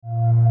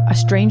a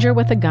stranger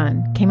with a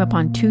gun came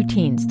upon 2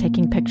 teens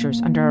taking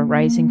pictures under a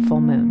rising full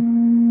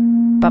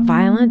moon. But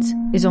violence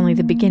is only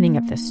the beginning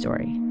of this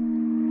story.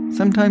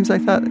 Sometimes I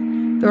thought,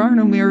 there are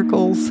no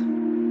miracles.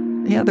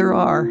 Yeah, there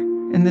are,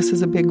 and this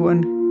is a big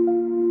one.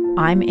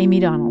 I'm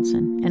Amy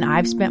Donaldson, and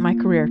I've spent my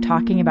career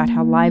talking about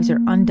how lives are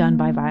undone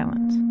by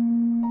violence.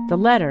 The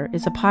Letter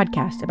is a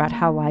podcast about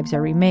how lives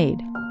are remade.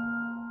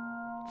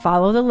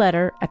 Follow The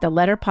Letter at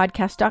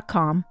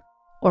theletterpodcast.com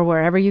or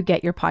wherever you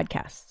get your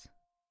podcasts.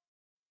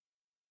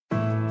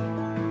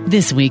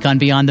 This week on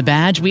Beyond the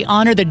Badge, we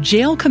honor the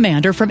jail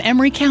commander from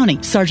Emery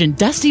County, Sergeant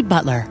Dusty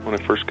Butler. When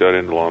I first got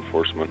into law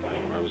enforcement,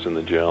 I was in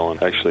the jail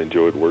and actually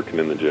enjoyed working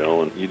in the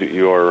jail. And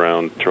you are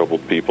around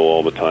troubled people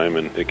all the time,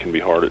 and it can be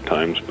hard at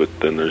times, but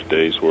then there's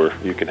days where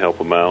you can help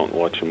them out and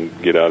watch them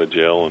get out of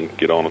jail and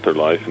get on with their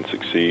life and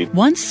succeed.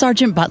 Once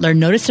Sergeant Butler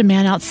noticed a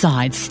man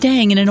outside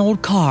staying in an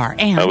old car,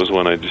 and that was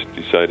when I just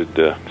decided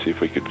to see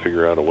if we could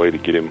figure out a way to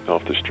get him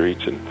off the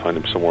streets and find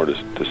him somewhere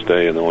to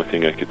stay. And the only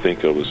thing I could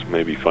think of was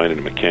maybe finding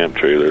him a camp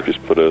trailer.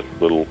 Just put a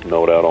little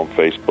note out on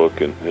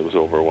Facebook, and it was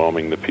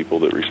overwhelming, the people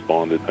that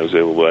responded. I was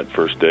able that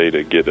first day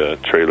to get a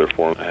trailer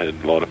for him. I had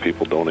a lot of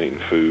people donating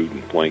food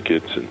and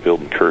blankets and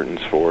building curtains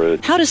for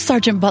it. How does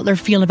Sergeant Butler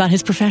feel about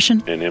his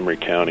profession? In Emery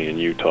County in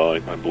Utah,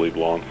 I believe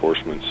law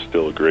enforcement is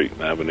still a great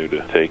avenue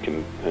to take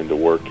and to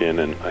work in,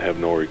 and I have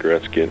no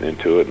regrets getting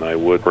into it, and I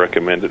would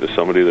recommend it to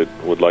somebody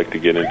that would like to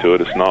get into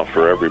it. It's not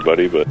for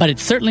everybody, but it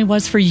certainly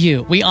was for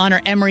you. We honor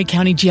Emery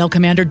County Jail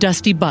Commander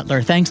Dusty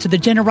Butler thanks to the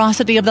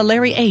generosity of the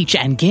Larry H.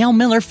 and Gail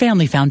Miller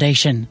Family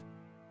Foundation.